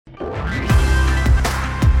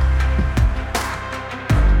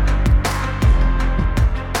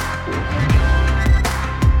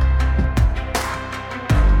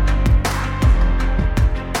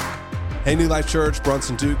Hey, New Life Church,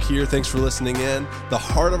 Bronson Duke here. Thanks for listening in. The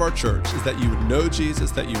heart of our church is that you would know Jesus,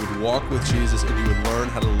 that you would walk with Jesus, and you would learn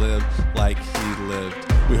how to live like he lived.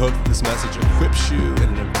 We hope that this message equips you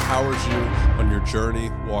and it empowers you on your journey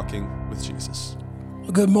walking with Jesus.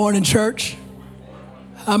 Well, good morning, church.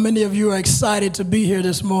 How many of you are excited to be here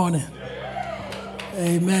this morning?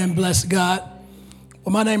 Amen. Bless God.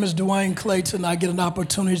 Well, my name is Duane Clayton. I get an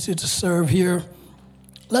opportunity to serve here.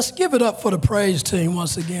 Let's give it up for the praise team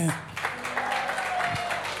once again.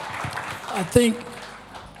 I think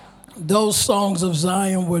those songs of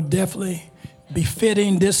Zion were definitely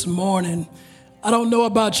befitting this morning. I don't know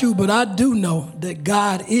about you, but I do know that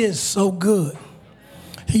God is so good.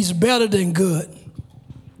 He's better than good.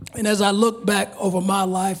 And as I look back over my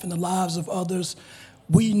life and the lives of others,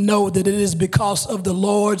 we know that it is because of the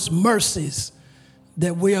Lord's mercies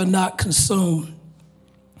that we are not consumed.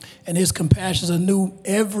 And his compassions are new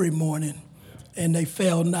every morning, and they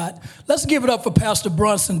fail not. Let's give it up for Pastor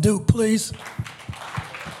Bronson Duke, please.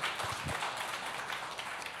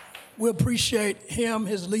 We appreciate him,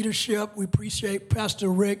 his leadership. We appreciate Pastor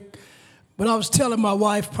Rick. But I was telling my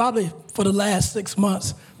wife probably for the last 6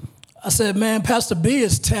 months, I said, man, Pastor B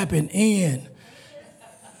is tapping in.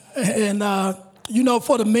 And,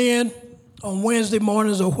 for the men on Wednesday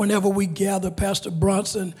mornings or whenever we gather, Pastor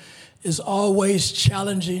Bronson is always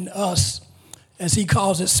challenging us, as he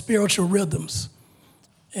calls it, spiritual rhythms.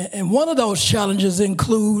 And one of those challenges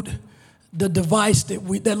include the device that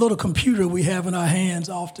little computer we have in our hands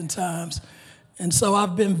oftentimes. And so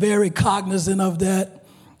I've been very cognizant of that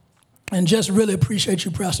and just really appreciate you,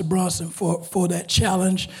 Pastor Bronson, for that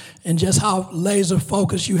challenge and just how laser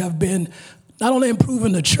focused you have been, not only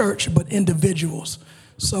improving the church, but individuals.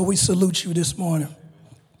 So we salute you this morning.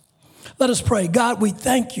 Let us pray. God, we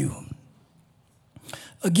thank you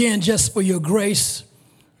again just for your grace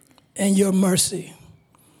and your mercy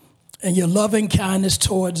and your loving kindness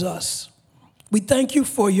towards us. We thank you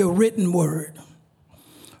for your written word.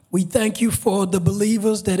 We thank you for the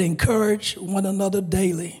believers that encourage one another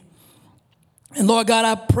daily. And Lord God,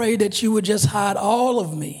 I pray that you would just hide all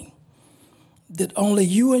of me, that only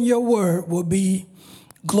you and your word will be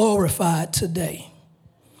glorified today.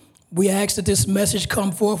 We ask that this message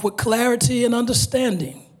come forth with clarity and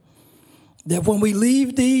understanding, that when we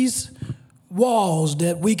leave these walls,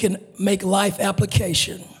 that we can make life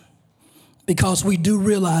application, because we do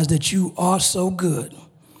realize that you are so good.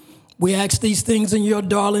 We ask these things in your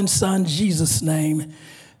darling son, Jesus' name.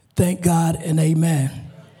 Thank God and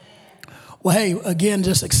amen. Well, hey, again,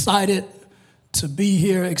 just excited to be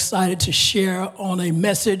here, excited to share on a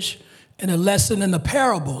message and a lesson in the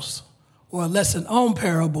parables, or a lesson on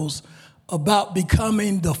parables, about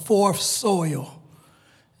becoming the fourth soil.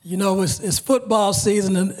 You know, it's football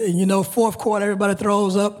season, and fourth quarter, everybody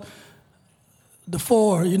throws up the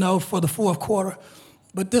four, for the fourth quarter.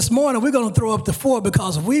 But this morning, we're going to throw up the four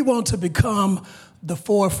because we want to become the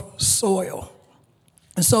fourth soil.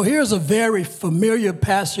 And so here's a very familiar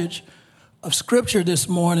passage of Scripture this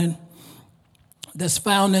morning that's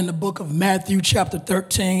found in the book of Matthew, chapter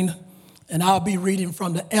 13, and I'll be reading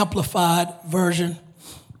from the Amplified version.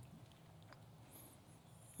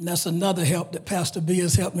 And that's another help that Pastor B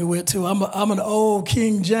has helped me with, too. I'm an old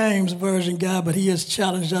King James version guy, but he has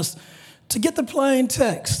challenged us to get the plain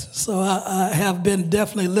text. So I have been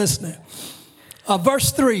definitely listening.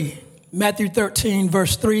 Verse 3, Matthew 13,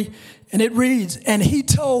 verse 3, and it reads, "And he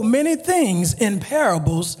told many things in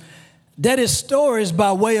parables, that is, stories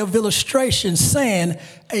by way of illustration, saying,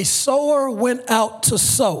 a sower went out to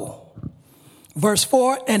sow." Verse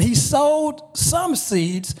 4, "And he sowed some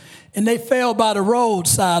seeds, and they fell by the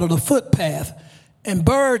roadside or the footpath, and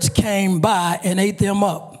birds came by and ate them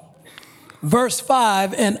up." Verse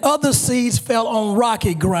 5, "And other seeds fell on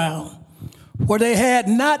rocky ground, where they had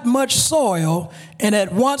not much soil, and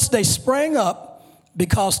at once they sprang up,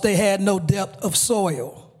 because they had no depth of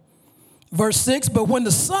soil." Verse 6, "But when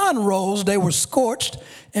the sun rose, they were scorched,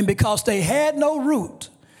 and because they had no root,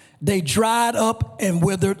 they dried up and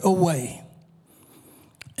withered away.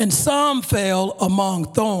 And some fell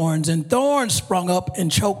among thorns, and thorns sprung up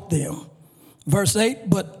and choked them." Verse 8,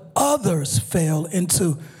 "But others fell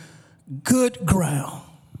into good ground."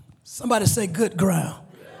 Somebody say good ground.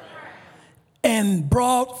 "And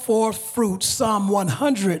brought forth fruit, some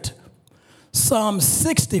 100, some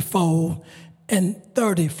 60-fold, and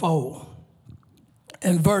 30-fold.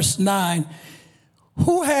 And verse 9,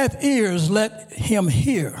 "Who hath ears, let him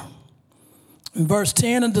hear." In verse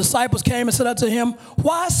 10, "And the disciples came and said unto him,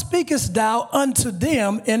 Why speakest thou unto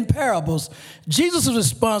them in parables?" Jesus'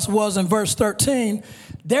 response was in verse 13,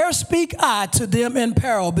 There speak I to them in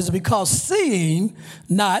parables, because seeing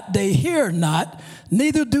not, they hear not,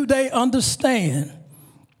 neither do they understand.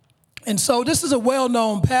 And so this is a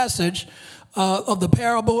well-known passage of the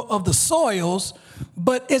parable of the soils,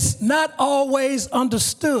 but it's not always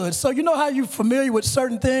understood. So you know how you're familiar with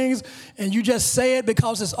certain things and you just say it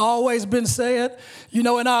because it's always been said? You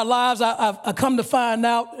know, in our lives, I come to find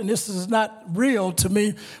out, and this is not real to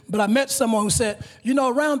me, but I met someone who said, you know,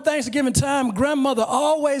 around Thanksgiving time, grandmother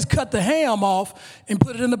always cut the ham off and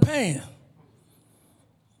put it in the pan.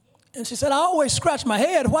 And she said, I always scratch my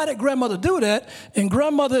head. Why did grandmother do that? And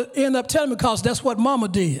grandmother ended up telling me, because that's what mama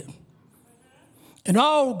did. And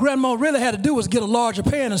all grandma really had to do was get a larger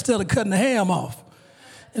pan instead of cutting the ham off.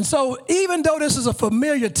 And so even though this is a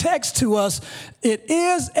familiar text to us, it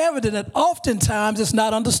is evident that oftentimes it's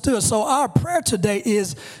not understood. So our prayer today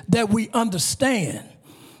is that we understand.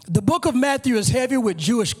 The book of Matthew is heavy with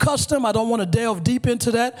Jewish custom. I don't want to delve deep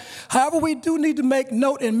into that. However, we do need to make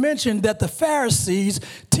note and mention that the Pharisees,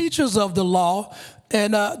 teachers of the law,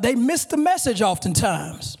 and they missed the message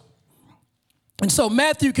oftentimes. And so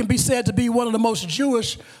Matthew can be said to be one of the most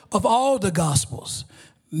Jewish of all the Gospels.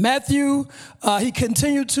 Matthew, he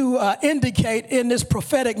continued to indicate in this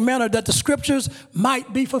prophetic manner that the scriptures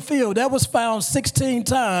might be fulfilled. That was found 16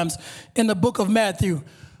 times in the book of Matthew.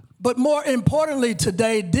 But more importantly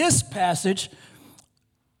today, this passage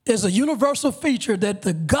is a universal feature that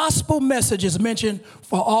the gospel message is mentioned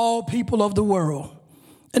for all people of the world.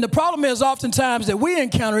 And the problem is oftentimes that we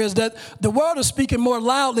encounter is that the world is speaking more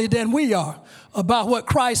loudly than we are about what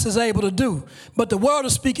Christ is able to do. But the world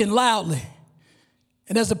is speaking loudly.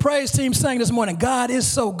 And as the praise team sang this morning, God is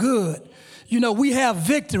so good. You know, we have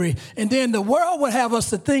victory. And then the world would have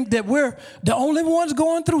us to think that we're the only ones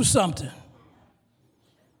going through something.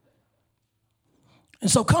 And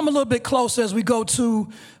so come a little bit closer as we go to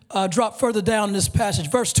drop further down in this passage.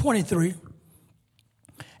 Verse 23.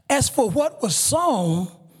 As for what was sown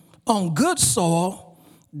on good soil,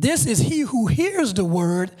 this is he who hears the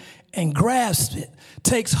word and grasps it,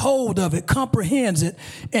 takes hold of it, comprehends it,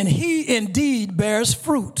 and he indeed bears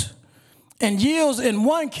fruit and yields in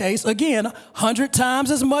one case, again, 100 times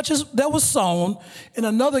as much as that was sown, in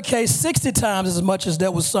another case, 60 times as much as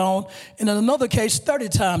that was sown, and in another case, 30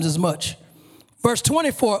 times as much. Verse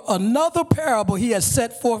 24, another parable he has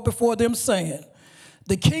set forth before them, saying,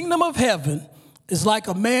 the kingdom of heaven is like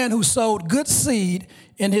a man who sowed good seed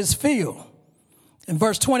in his field. In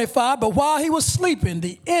verse 25, but while he was sleeping,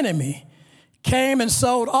 the enemy came and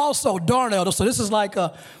sowed also darnel. So this is like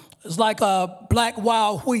a black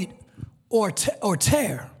wild wheat or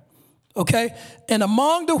tare, okay? And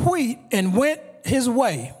among the wheat and went his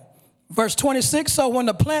way. Verse 26, so when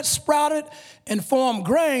the plant sprouted and formed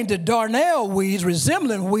grain, the darnel weeds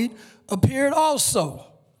resembling wheat appeared also.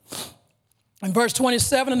 In verse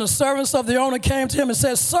 27, and the servants of the owner came to him and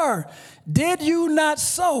said, sir, did you not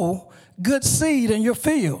sow good seed in your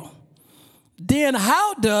field? Then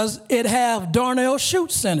how does it have darnel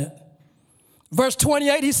shoots in it? Verse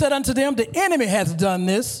 28, he said unto them, the enemy hath done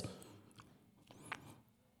this.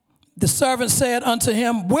 The servant said unto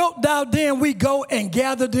him, wilt thou then we go and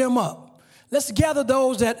gather them up? Let's gather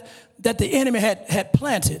those that the enemy had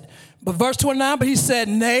planted. But verse 29, but he said,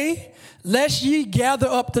 nay, lest ye gather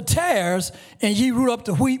up the tares and ye root up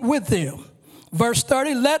the wheat with them. Verse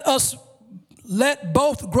 30, let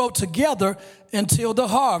both grow together until the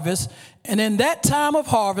harvest. And in that time of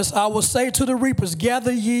harvest, I will say to the reapers,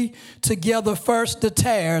 gather ye together first the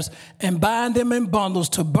tares and bind them in bundles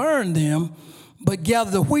to burn them, but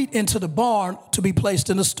gather the wheat into the barn to be placed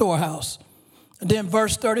in the storehouse. And then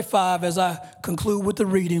verse 35, as I conclude with the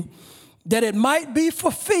reading, that it might be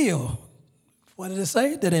fulfilled. What did it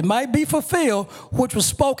say? That it might be fulfilled, which was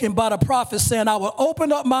spoken by the prophet, saying, I will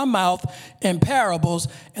open up my mouth in parables,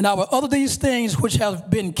 and I will utter these things which have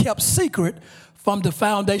been kept secret from the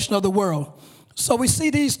foundation of the world. So we see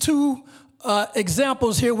these two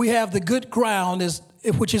examples here. We have the good ground,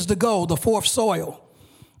 which is the gold, the fourth soil.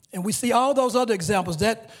 And we see all those other examples,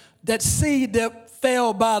 that seed that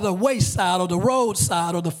fell by the wayside or the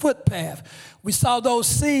roadside or the footpath. We saw those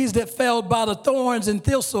seeds that fell by the thorns and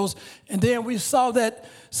thistles, and then we saw that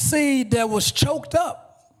seed that was choked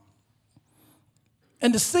up.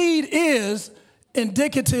 And the seed is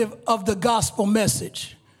indicative of the gospel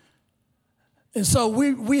message. And so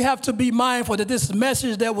we have to be mindful that this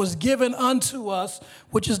message that was given unto us,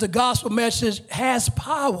 which is the gospel message, has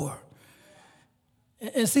power.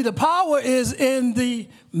 And see, the power is in the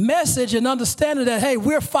message and understanding that, hey,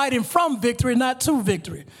 we're fighting from victory, not to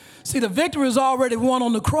victory. See, the victory is already won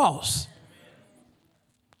on the cross.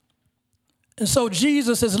 And so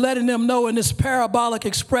Jesus is letting them know in this parabolic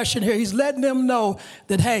expression here, he's letting them know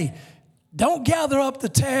that, hey, don't gather up the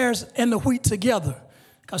tares and the wheat together.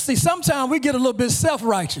 Because see, sometimes we get a little bit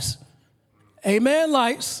self-righteous. Amen,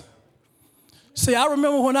 lights. See, I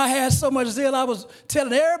remember when I had so much zeal, I was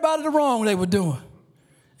telling everybody the wrong they were doing.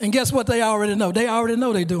 And guess what? They already know. They already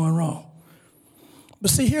know they're doing wrong. But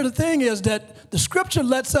see, here the thing is that the scripture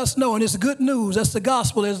lets us know, and it's good news, that's the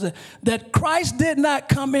gospel, is that Christ did not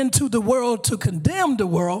come into the world to condemn the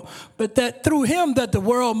world, but that through him that the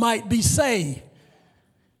world might be saved.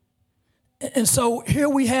 And so here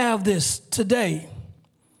we have this today.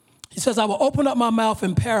 He says, I will open up my mouth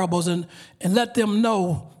in parables and let them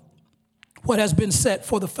know what has been set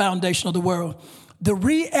for the foundation of the world. The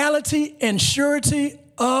reality and surety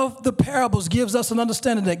of the parables gives us an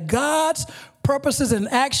understanding that God's purposes and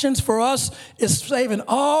actions for us is saving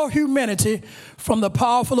all humanity from the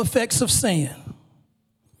powerful effects of sin.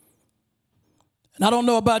 And I don't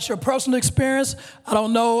know about your personal experience. I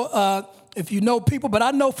don't know if you know people, but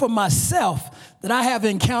I know for myself that I have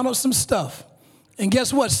encountered some stuff. And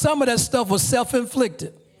guess what? Some of that stuff was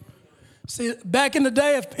self-inflicted. See, back in the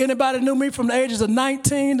day, if anybody knew me from the ages of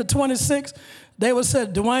 19 to 26, they would say,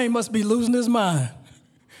 Duane must be losing his mind.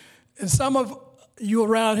 And some of you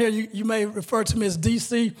around here, you may refer to me as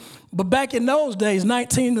DC, but back in those days,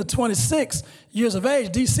 19 to 26 years of age,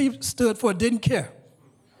 DC stood for didn't care.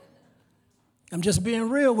 I'm just being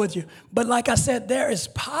real with you. But like I said, there is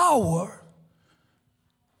power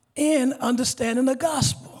in understanding the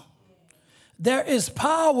gospel. There is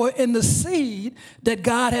power in the seed that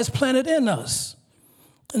God has planted in us.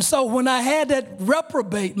 And so when I had that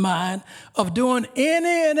reprobate mind of doing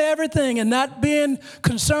any and everything and not being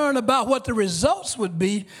concerned about what the results would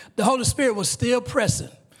be, the Holy Spirit was still present.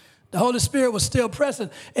 The Holy Spirit was still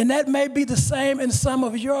present. And that may be the same in some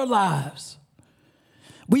of your lives.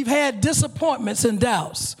 We've had disappointments and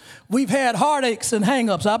doubts. We've had heartaches and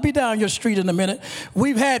hang-ups. I'll be down your street in a minute.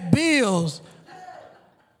 We've had bills.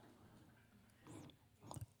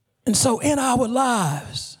 And so in our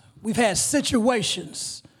lives, we've had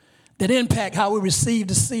situations that impact how we receive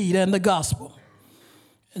the seed and the gospel.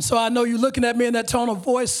 And so I know you're looking at me in that tone of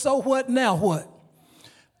voice, so what, now what?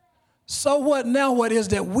 So what, now what is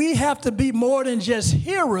that we have to be more than just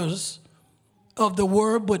hearers of the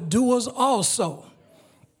word, but doers also.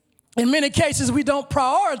 In many cases, we don't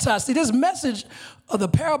prioritize. See, this message of the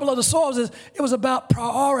parable of the soils it was about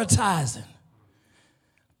prioritizing.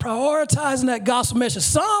 Prioritizing that gospel message.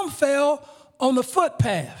 Some fell on the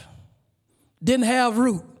footpath, didn't have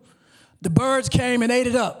root. The birds came and ate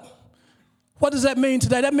it up. What does that mean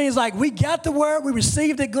today? That means like we got the word, we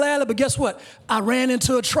received it gladly, but guess what? I ran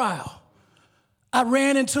into a trial. I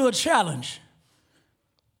ran into a challenge,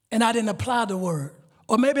 and I didn't apply the word.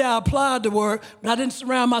 Or maybe I applied the word, but I didn't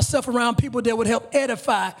surround myself around people that would help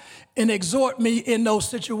edify and exhort me in those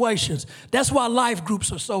situations. That's why life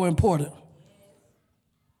groups are so important.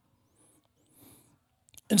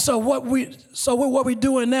 And so what we're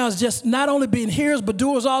doing now is just not only being hearers, but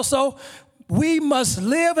doers also. We must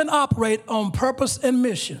live and operate on purpose and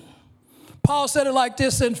mission. Paul said it like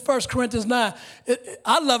this in 1 Corinthians 9.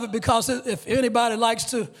 I love it because if anybody likes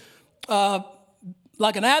to,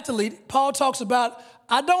 like an athlete, Paul talks about,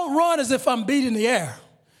 I don't run as if I'm beating the air,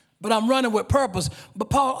 but I'm running with purpose. But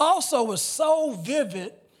Paul also was so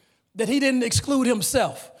vivid that he didn't exclude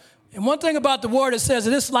himself. And one thing about the word, it says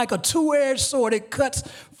that it's like a two-edged sword. It cuts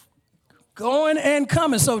going and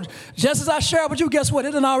coming. So just as I shared with you, guess what?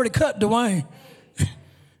 It done already cut, Duane.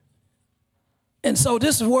 And so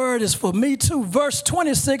this word is for me too. Verse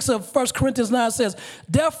 26 of 1 Corinthians 9 says,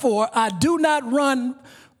 therefore, I do not run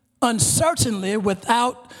uncertainly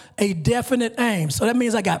without a definite aim. So that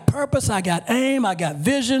means I got purpose, I got aim, I got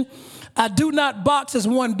vision. I do not box as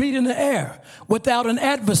one beating the air without an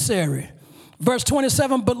adversary. Verse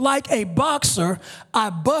 27, but like a boxer,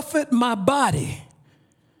 I buffet my body,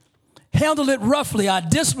 handle it roughly, I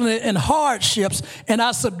discipline it in hardships, and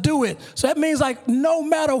I subdue it. So that means like no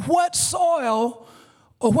matter what soil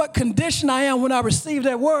or what condition I am when I receive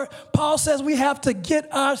that word, Paul says we have to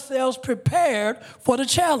get ourselves prepared for the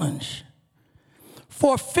challenge.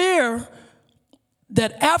 For fear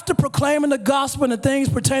that after proclaiming the gospel and the things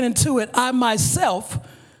pertaining to it, I myself,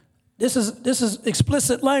 this is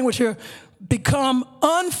explicit language here, become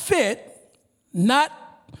unfit not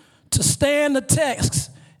to stand the text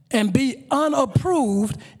and be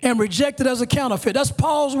unapproved and rejected as a counterfeit. That's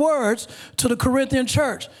Paul's words to the Corinthian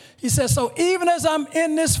church. He says, so even as I'm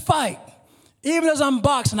in this fight, Even as I'm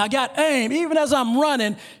boxing, I got aim. Even as I'm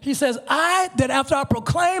running, he says, that after I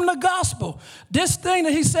proclaim the gospel, this thing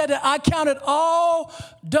that he said that I counted all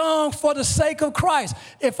dung for the sake of Christ.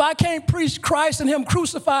 If I can't preach Christ and him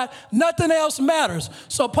crucified, nothing else matters.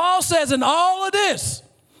 So Paul says in all of this,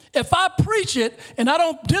 if I preach it and I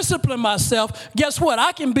don't discipline myself, guess what?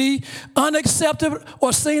 I can be unaccepted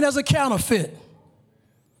or seen as a counterfeit.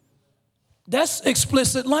 That's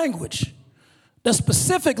explicit language. That's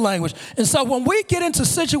specific language. And so when we get into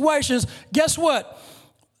situations, guess what?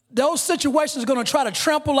 Those situations are going to try to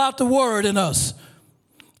trample out the word in us.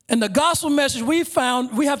 And the gospel message we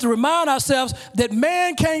found, we have to remind ourselves that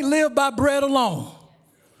man can't live by bread alone,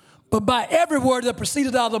 but by every word that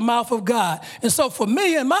proceeded out of the mouth of God. And so for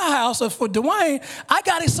me in my house, or for Duane, I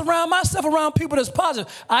got to surround myself around people that's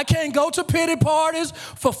positive. I can't go to pity parties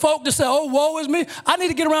for folk to say, oh, woe is me. I need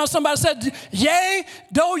to get around somebody that said, yea,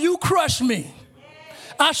 though you crush me,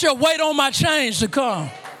 I shall wait on my change to come.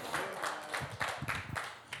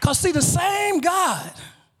 Because see, the same God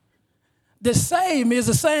that saved me is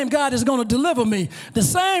the same God that's going to deliver me. The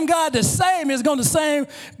same God that saved me is going to the same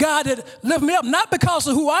God that lift me up, not because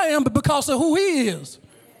of who I am, but because of who he is.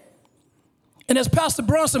 And as Pastor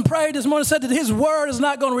Brunson prayed this morning, said that his word is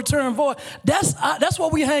not going to return void. That's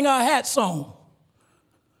what we hang our hats on.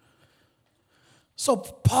 So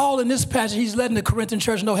Paul, in this passage, he's letting the Corinthian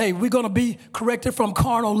church know, hey, we're going to be corrected from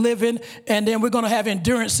carnal living, and then we're going to have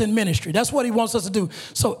endurance in ministry. That's what he wants us to do.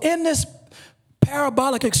 So in this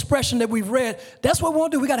parabolic expression that we've read, that's what we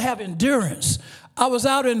want to do. We got to have endurance. I was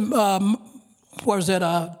out in,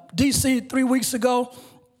 D.C. 3 weeks ago,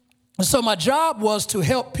 and so my job was to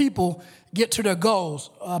help people get to their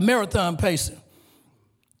goals, marathon pacing.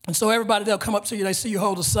 And so everybody, they'll come up to you, they see you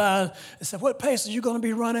hold a sign, and say, what pace are you going to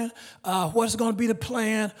be running? What's going to be the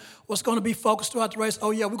plan? What's going to be focused throughout the race? Oh,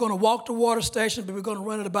 yeah, we're going to walk the water station, but we're going to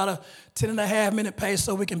run at about a 10.5-minute pace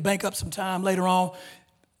so we can bank up some time later on.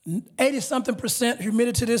 80-something%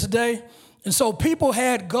 humidity this day. And so people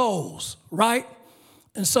had goals, right?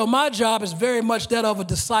 And so my job is very much that of a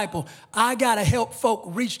disciple. I got to help folk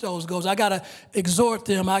reach those goals. I got to exhort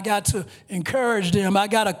them. I got to encourage them. I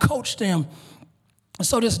got to coach them. And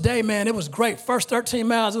so this day, man, it was great. First 13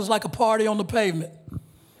 miles, it was like a party on the pavement.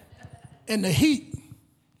 And the heat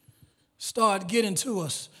started getting to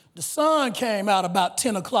us. The sun came out about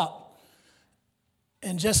 10 o'clock.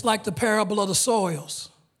 And just like the parable of the soils,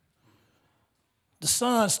 the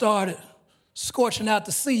sun started scorching out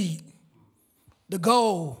the seed, the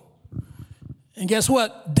goal. And guess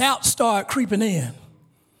what? Doubt started creeping in.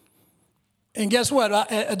 And guess what?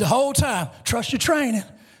 The whole time, trust your training,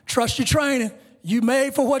 trust your training. You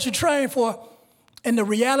made for what you trained for. And the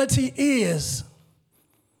reality is,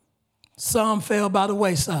 some fell by the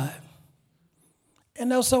wayside.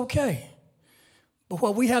 And that's okay. But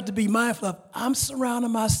what we have to be mindful of, I'm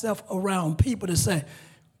surrounding myself around people that say,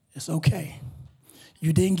 it's okay.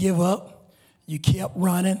 You didn't give up. You kept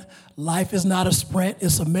running. Life is not a sprint,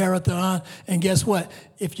 it's a marathon. And guess what?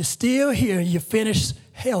 If you're still here, you finished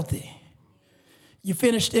healthy. You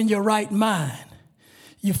finished in your right mind.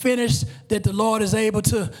 You finished that the Lord is able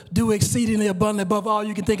to do exceedingly abundantly above all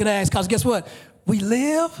you can think and ask. Because guess what? We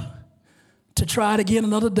live to try it again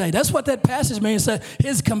another day. That's what that passage means.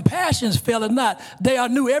 His compassions fail not. They are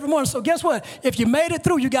new every morning. So guess what? If you made it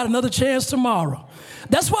through, you got another chance tomorrow.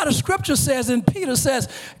 That's why the scripture says, and Peter says,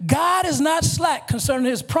 God is not slack concerning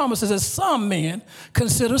his promises, as some men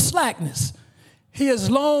consider slackness. He is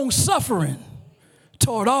long-suffering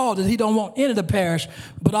toward all, that he don't want any to perish,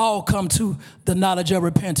 but all come to the knowledge of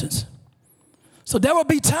repentance. So there will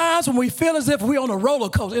be times when we feel as if we're on a roller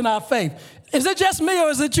coaster in our faith. Is it just me or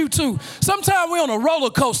is it you too? Sometimes we're on a roller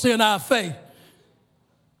coaster in our faith.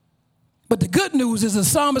 But the good news is the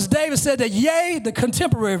psalmist David said that, yea, the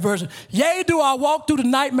contemporary version, yea, do I walk through the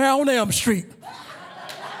nightmare on Elm Street.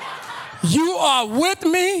 You are with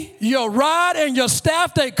me, your rod and your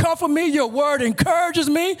staff, they comfort me, your word encourages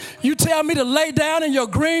me. You tell me to lay down in your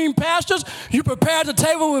green pastures. You prepare the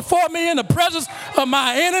table before me in the presence of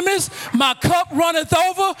my enemies. My cup runneth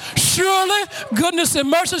over. Surely goodness and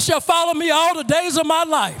mercy shall follow me all the days of my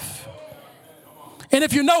life. And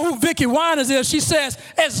if you know who Vicki Winans is, she says,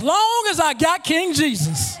 as long as I got King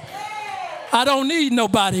Jesus, I don't need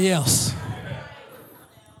nobody else.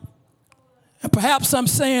 And perhaps I'm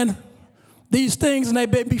saying these things and they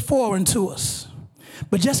may be foreign to us.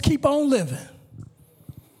 But just keep on living.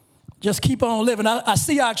 Just keep on living. I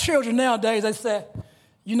see our children nowadays, they say,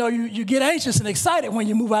 you know, you get anxious and excited when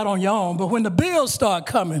you move out on your own, but when the bills start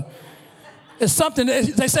coming, it's something,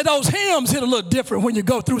 they say those hymns hit a little different when you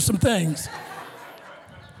go through some things.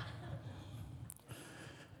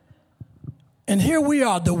 And here we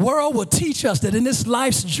are. The world will teach us that in this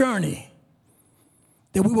life's journey,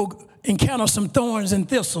 that we will encounter some thorns and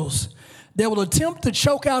thistles that will attempt to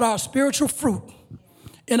choke out our spiritual fruit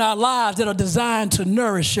in our lives that are designed to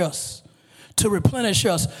nourish us, to replenish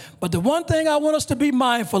us. But the one thing I want us to be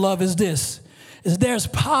mindful of is this, is there's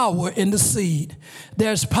power in the seed.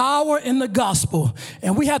 There's power in the gospel.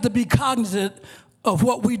 And we have to be cognizant of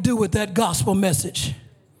what we do with that gospel message.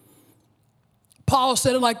 Paul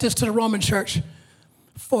said it like this to the Roman church: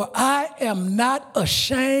 "For I am not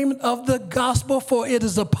ashamed of the gospel, for it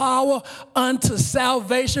is a power unto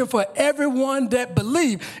salvation for everyone that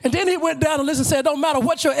believes." And then he went down the list and said, "It don't matter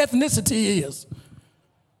what your ethnicity is.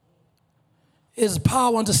 It is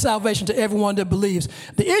power unto salvation to everyone that believes."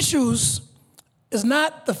 The issues is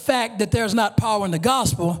not the fact that there's not power in the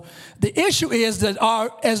gospel. The issue is that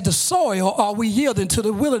as the soil, are we yielding to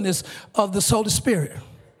the willingness of the Holy Spirit?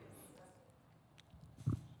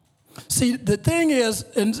 See, the thing is,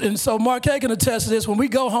 and so Mark can attest to this, when we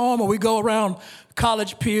go home or we go around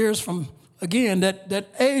college peers from, again, that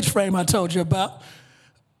age frame I told you about,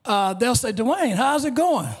 they'll say, "Duane, how's it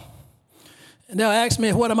going?" And they'll ask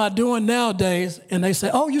me, "What am I doing nowadays?" And they say,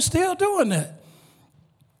 "Oh, you're still doing that."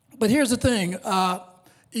 But here's the thing.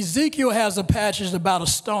 Ezekiel has a passage about a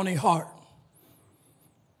stony heart.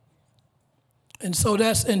 And so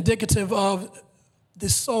that's indicative of the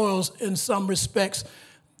soils in some respects,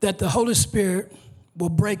 that the Holy Spirit will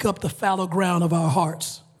break up the fallow ground of our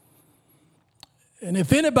hearts. And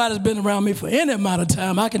if anybody's been around me for any amount of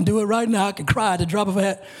time, I can do it right now. I can cry at the drop of a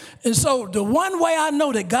hat. And so the one way I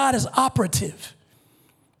know that God is operative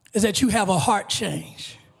is that you have a heart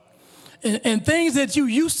change. And things that you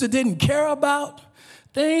used to didn't care about,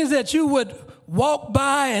 things that you would walk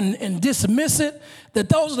by and dismiss it, that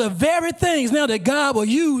those are the very things now that God will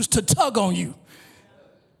use to tug on you.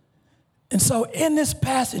 And so in this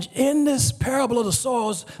passage, in this parable of the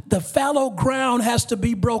soils, the fallow ground has to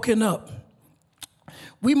be broken up.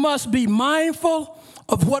 We must be mindful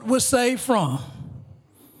of what we're saved from.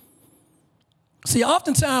 See,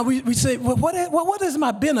 oftentimes we say, well, what is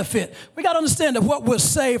my benefit? We got to understand that what we're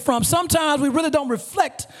saved from. Sometimes we really don't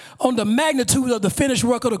reflect on the magnitude of the finished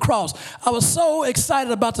work of the cross. I was so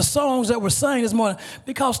excited about the songs that we're singing this morning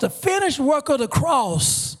because the finished work of the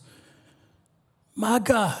cross, my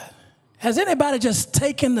God, has anybody just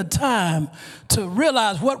taken the time to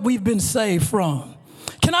realize what we've been saved from?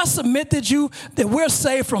 Can I submit to you that we're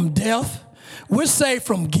saved from death? We're saved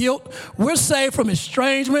from guilt. We're saved from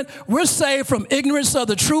estrangement. We're saved from ignorance of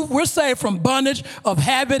the truth. We're saved from bondage of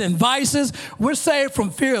habit and vices. We're saved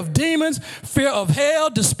from fear of demons, fear of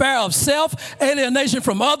hell, despair of self, alienation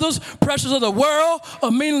from others, pressures of the world,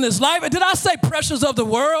 a meaningless life. Did I say pressures of the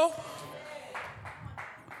world?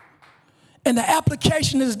 And the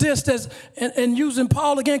application is this, and using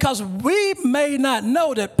Paul again, because we may not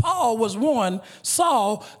know that Paul was one,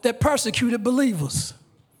 Saul, that persecuted believers.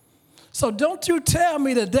 So don't you tell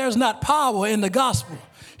me that there's not power in the gospel.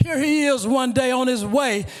 Here he is one day on his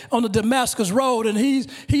way on the Damascus road, and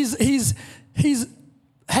he's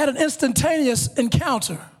had an instantaneous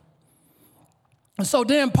encounter. And so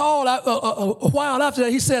then Paul, a while after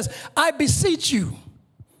that, he says, "I beseech you."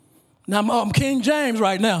 Now I'm King James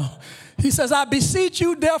right now. He says, "I beseech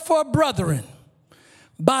you, therefore, brethren,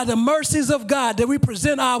 by the mercies of God, that we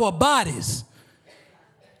present our bodies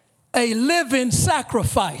a living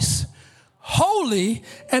sacrifice, holy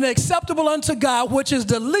and acceptable unto God, which is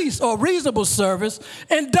the least or reasonable service,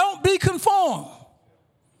 and don't be conformed."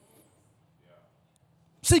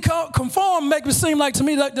 See, conform make it seem like to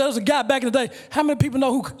me like there was a guy back in the day. How many people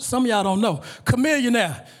know who? Some of y'all don't know.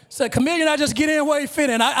 Chameleonaire. Said chameleonaire just get in where he fit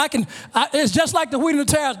in. It's just like the wheat and the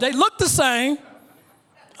tares. They look the same.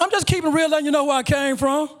 I'm just keeping real, letting you know where I came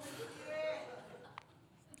from.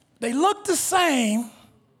 They look the same,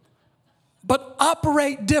 but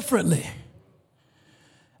operate differently.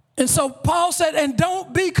 And so Paul said, and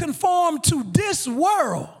don't be conformed to this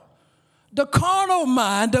world. The carnal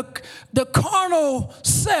mind, the carnal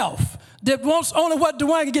self that wants only what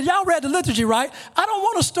Duane can get. Y'all read the liturgy, right? I don't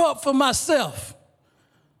want to store up for myself.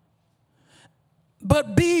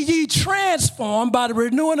 But be ye transformed by the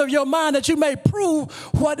renewing of your mind, that you may prove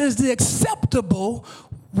what is the acceptable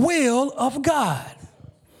will of God.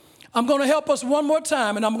 I'm going to help us one more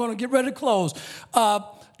time, and I'm going to get ready to close.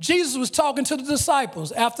 Jesus was talking to the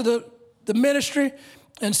disciples after the ministry.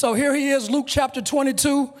 And so here he is, Luke chapter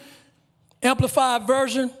 22. Amplified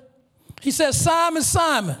version. He says, "Simon,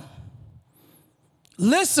 Simon,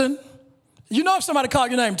 listen." You know if somebody called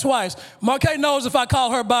your name twice. Marquette knows if I call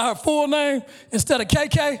her by her full name instead of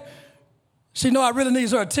KK, she know I really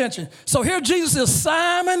needs her attention. So here Jesus is,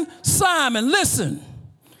 "Simon, Simon, listen.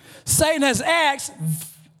 Satan has asked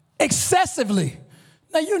excessively.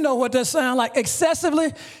 Now, you know what that sounds like,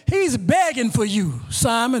 excessively. He's begging for you,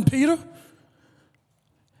 Simon Peter.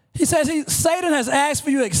 He says Satan has asked for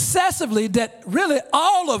you excessively that really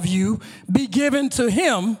all of you be given to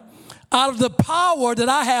him out of the power that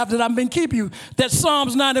I have that I've been keeping you, that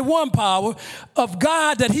Psalms 91 power of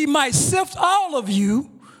God, that he might sift all of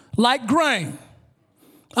you like grain.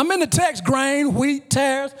 I'm in the text, grain, wheat,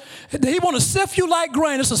 tares. He want to sift you like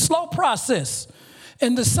grain. It's a slow process.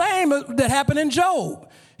 And the same that happened in Job.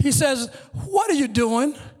 He says, what are you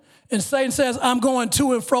doing? And Satan says, I'm going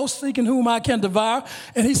to and fro, seeking whom I can devour.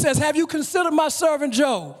 And he says, have you considered my servant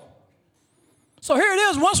Job? So here it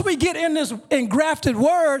is. Once we get in this engrafted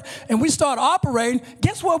word and we start operating,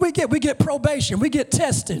 guess what we get? We get probation. We get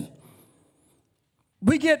testing.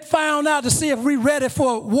 We get found out to see if we're ready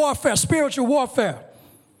for warfare, spiritual warfare.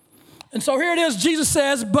 And so here it is. Jesus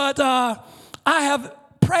says, but I have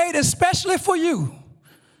prayed especially for you.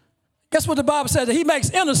 Guess what the Bible says? That he makes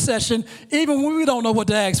intercession even when we don't know what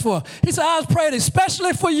to ask for. He said, I have prayed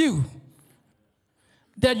especially for you,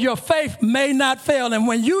 that your faith may not fail. And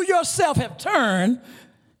when you yourself have turned,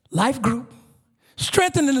 life group,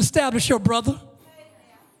 strengthen and establish your brother.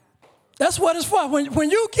 That's what it's for.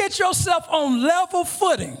 When you get yourself on level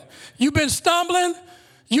footing, you've been stumbling,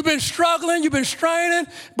 you've been struggling, you've been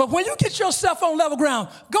straining, but when you get yourself on level ground,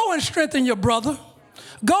 go and strengthen your brother.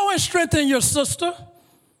 Go and strengthen your sister.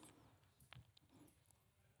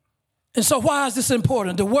 And so why is this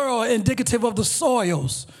important? The world, indicative of the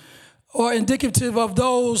soils, or indicative of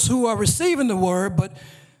those who are receiving the word, but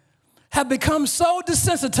have become so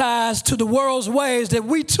desensitized to the world's ways that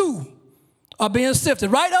we too are being sifted.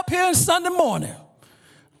 Right up here on Sunday morning,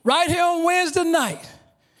 right here on Wednesday night.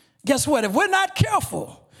 Guess what? If we're not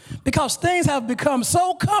careful, because things have become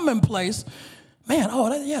so commonplace, man,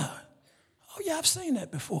 yeah, I've seen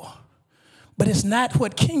that before. But it's not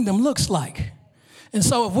what kingdom looks like. And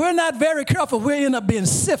so if we're not very careful, we end up being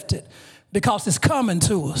sifted because it's coming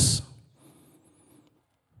to us.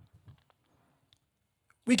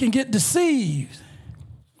 We can get deceived.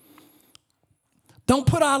 Don't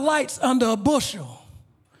put our lights under a bushel.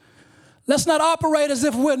 Let's not operate as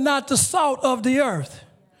if we're not the salt of the earth.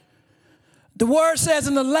 The word says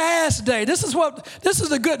in the last day, this is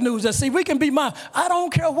the good news. That see, we can be mine. I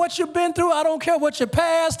don't care what you've been through. I don't care what your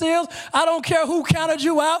past is. I don't care who counted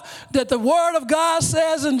you out. That the word of God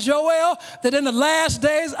says in Joel that in the last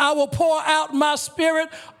days I will pour out my spirit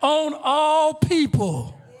on all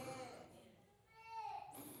people.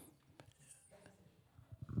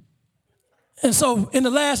 And so in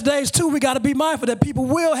the last days, too, we got to be mindful that people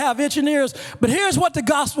will have itching ears. But here's what the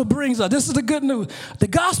gospel brings us. This is the good news. The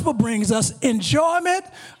gospel brings us enjoyment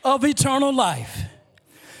of eternal life.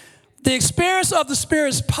 The experience of the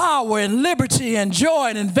Spirit's power and liberty and joy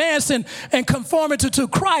and advancing and conformity to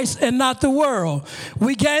Christ and not the world.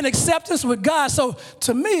 We gain acceptance with God. So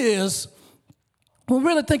to me is, when we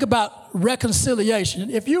really think about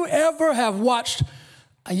reconciliation, if you ever have watched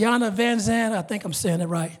Ayanna Van Zandt, I think I'm saying it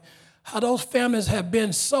right, how those families have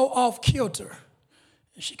been so off kilter.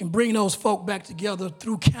 She can bring those folk back together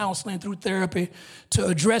through counseling, through therapy, to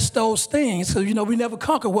address those things. Because, we never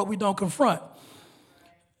conquer what we don't confront.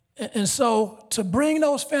 And so to bring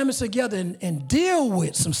those families together and deal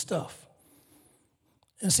with some stuff.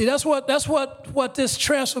 And see, that's what this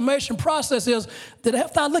transformation process is. That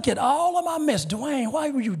after I look at all of my mess, Duane, why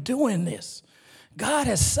were you doing this? God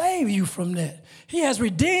has saved you from that. He has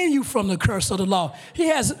redeemed you from the curse of the law. He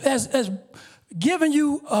has given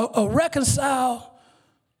you a reconciled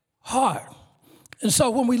heart. And so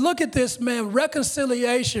when we look at this, man,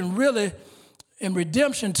 reconciliation really and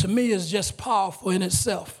redemption to me is just powerful in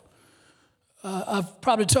itself. I've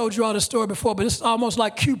probably told you all this story before, but it's almost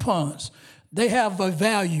like coupons. They have a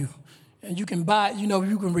value. And you can buy it, you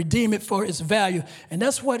can redeem it for its value. And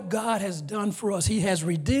that's what God has done for us. He has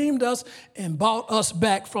redeemed us and bought us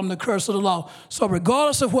back from the curse of the law. So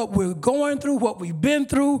regardless of what we're going through, what we've been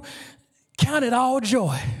through, count it all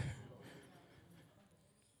joy.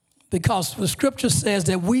 Because the scripture says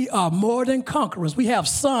that we are more than conquerors. We have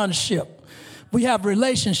sonship. We have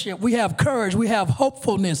relationship. We have courage. We have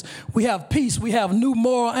hopefulness. We have peace. We have new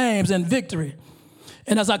moral aims and victory.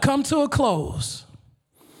 And as I come to a close,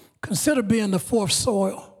 consider being the fourth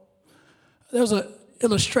soil. There's an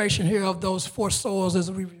illustration here of those four soils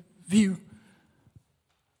as we review.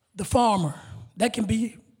 The farmer, that can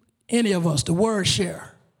be any of us, the word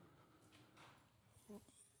share.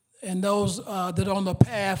 And those that are on the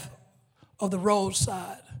path of the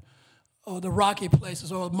roadside or the rocky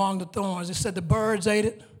places or among the thorns. It said the birds ate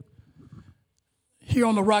it. Here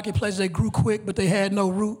on the rocky places, they grew quick, but they had no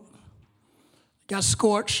root. got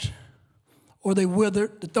scorched, or they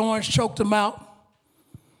withered. The thorns choked them out.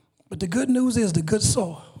 But the good news is the good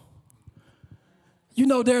soil. You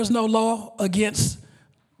know there's no law against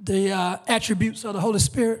the attributes of the Holy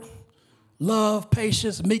Spirit. Love,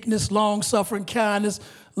 patience, meekness, long-suffering, kindness.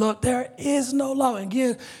 Love, there is no law. And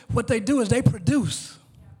again, what they do is they produce.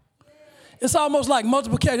 It's almost like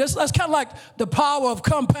multiplication. That's kind of like the power of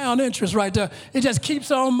compound interest right there. It just keeps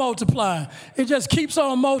on multiplying. It just keeps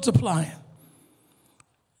on multiplying.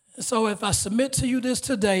 So if I submit to you this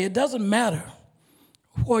today, it doesn't matter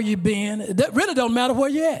where you've been. It really don't matter where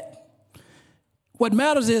you're at. What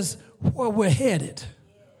matters is where we're headed.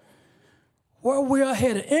 Where we are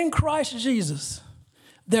headed. In Christ Jesus,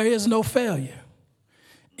 there is no failure.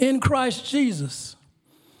 In Christ Jesus.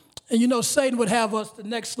 And you know, Satan would have us, the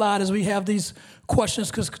next slide, as we have these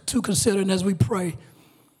questions to consider and as we pray.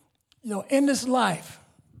 You know, in this life,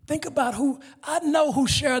 think about I know who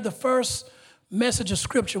shared the first message of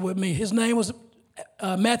Scripture with me. His name was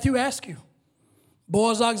Matthew Askew,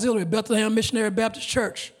 Boys Auxiliary, Bethlehem Missionary Baptist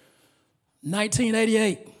Church,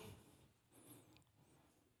 1988.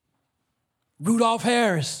 Rudolph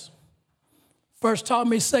Harris first taught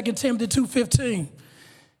me 2 Timothy 2:15.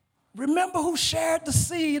 Remember who shared the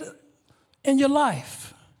seed in your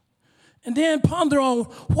life. And then ponder on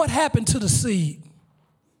what happened to the seed.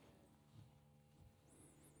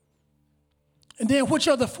 And then which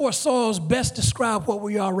of the four soils best describe what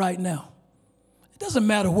we are right now. It doesn't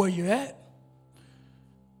matter where you're at.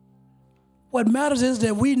 What matters is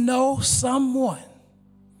that we know someone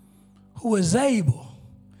who is able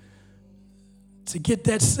to get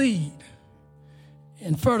that seed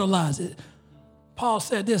and fertilize it. Paul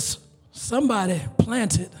said this, somebody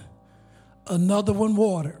planted, another one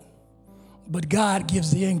watered, but God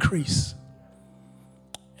gives the increase.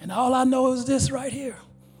 And all I know is this right here,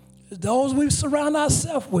 is those we surround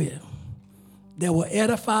ourselves with that will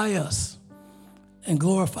edify us and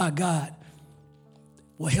glorify God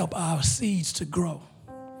will help our seeds to grow.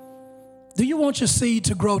 Do you want your seed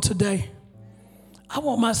to grow today? I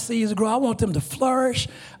want my seeds to grow. I want them to flourish.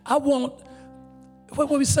 I want, what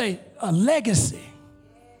we say, a legacy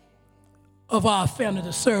of our family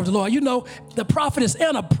to serve the Lord. You know, the prophetess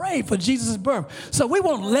Anna prayed for Jesus' birth. So we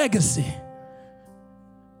want legacy.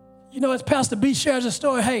 You know, as Pastor B shares a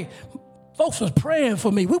story, hey, folks was praying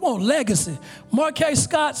for me. We want legacy. Marquez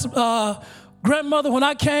Scott's grandmother, when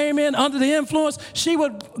I came in under the influence, she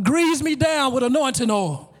would grease me down with anointing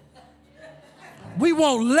oil. We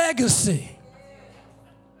want legacy.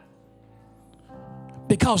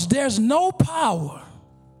 Because there's no power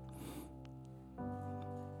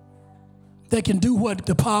that can do what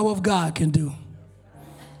the power of God can do.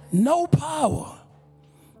 No power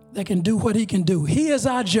that can do what he can do. He is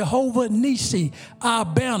our Jehovah Nissi, our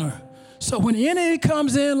banner. So when the enemy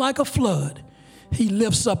comes in like a flood, he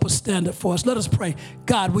lifts up a standard for us. Let us pray.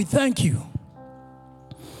 God, we thank you.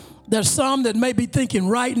 There's some that may be thinking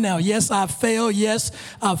right now, yes, I've failed. Yes,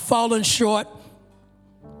 I've fallen short.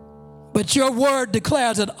 But your word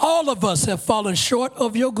declares that all of us have fallen short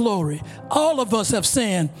of your glory. All of us have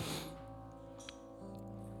sinned.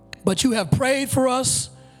 But you have prayed for us.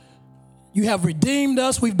 You have redeemed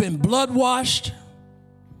us. We've been blood washed.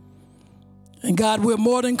 And God, we're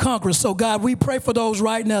more than conquerors. So God, we pray for those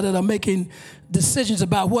right now that are making decisions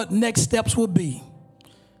about what next steps will be.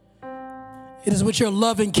 It is with your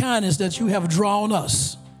loving kindness that you have drawn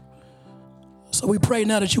us. So we pray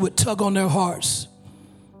now that you would tug on their hearts.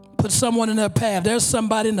 Put someone in their path. There's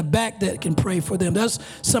somebody in the back that can pray for them. There's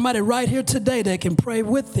somebody right here today that can pray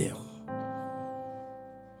with them.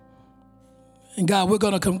 And God, we're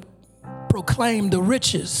going to proclaim the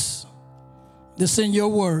riches that's in your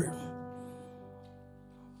word.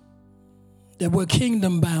 That we're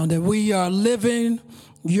kingdom bound, that we are living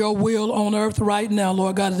your will on earth right now,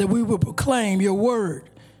 Lord God, that we will proclaim your word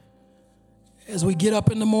as we get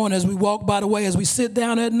up in the morning, as we walk by the way, as we sit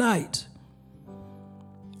down at night.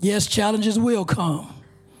 Yes, challenges will come,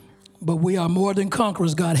 but we are more than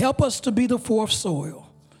conquerors, God. Help us to be the fourth soil,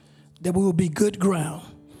 that we will be good ground,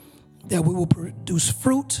 that we will produce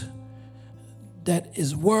fruit that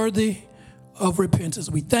is worthy of repentance.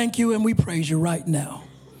 We thank you and we praise you right now.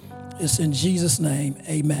 It's in Jesus' name,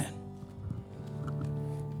 amen.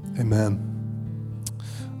 Amen.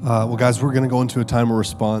 Well, guys, we're going to go into a time of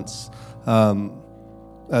response.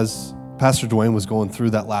 As Pastor Duane was going through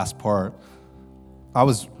that last part, I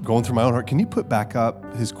was going through my own heart. Can you put back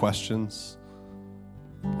up his questions?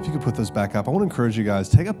 If you could put those back up. I want to encourage you guys,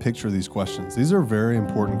 take a picture of these questions. These are very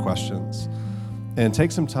important questions. And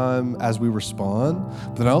take some time as we respond.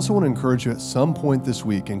 But then I also want to encourage you at some point this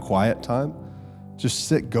week in quiet time,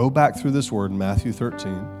 just go back through this word in Matthew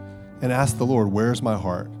 13 and ask the Lord, where's my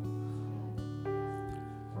heart?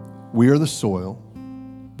 We are the soil,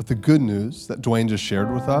 but the good news that Duane just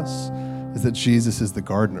shared with us is that Jesus is the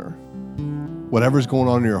gardener. Whatever's going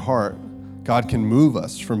on in your heart, God can move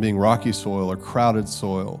us from being rocky soil or crowded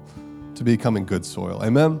soil to becoming good soil.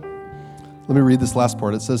 Amen? Let me read this last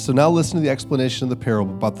part. It says, so now listen to the explanation of the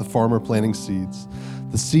parable about the farmer planting seeds.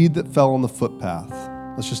 The seed that fell on the footpath.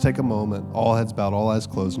 Let's just take a moment, all heads bowed, all eyes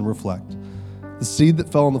closed, and reflect. The seed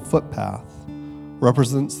that fell on the footpath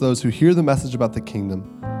represents those who hear the message about the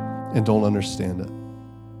kingdom and don't understand it.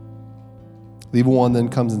 The evil one then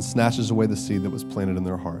comes and snatches away the seed that was planted in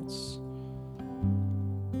their hearts.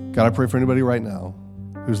 God, I pray for anybody right now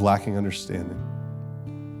who's lacking understanding.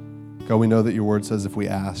 God, we know that your word says if we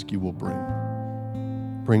ask, you will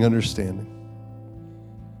bring understanding.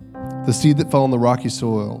 The seed that fell on the rocky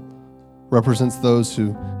soil represents those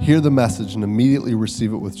who hear the message and immediately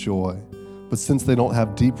receive it with joy. But since they don't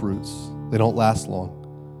have deep roots, they don't last long.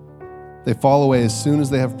 They fall away as soon as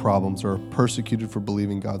they have problems or are persecuted for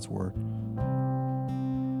believing God's word.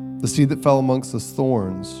 The seed that fell amongst the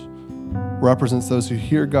thorns represents those who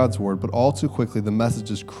hear God's word, but all too quickly the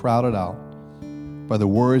message is crowded out by the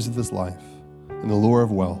worries of this life and the lure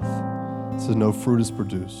of wealth, so no fruit is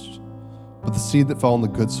produced. But the seed that fell on the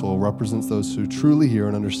good soil represents those who truly hear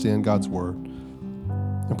and understand God's word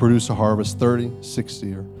and produce a harvest 30,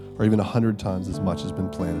 60, or even 100 times as much has been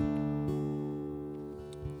planted.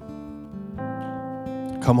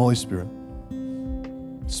 Come, Holy Spirit,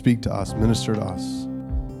 speak to us, minister to us.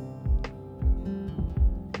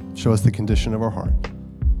 Show us the condition of our heart.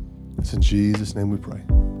 It's in Jesus' name we pray.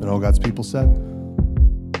 And all God's people said,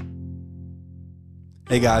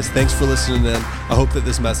 hey guys, thanks for listening in. I hope that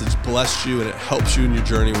this message blessed you and it helps you in your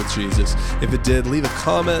journey with Jesus. If it did, leave a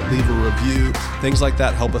comment, leave a review. Things like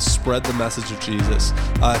that help us spread the message of Jesus.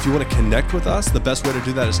 If you want to connect with us, the best way to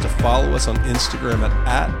do that is to follow us on Instagram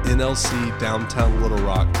at NLC Downtown Little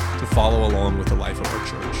Rock to follow along with the life of our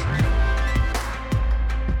church.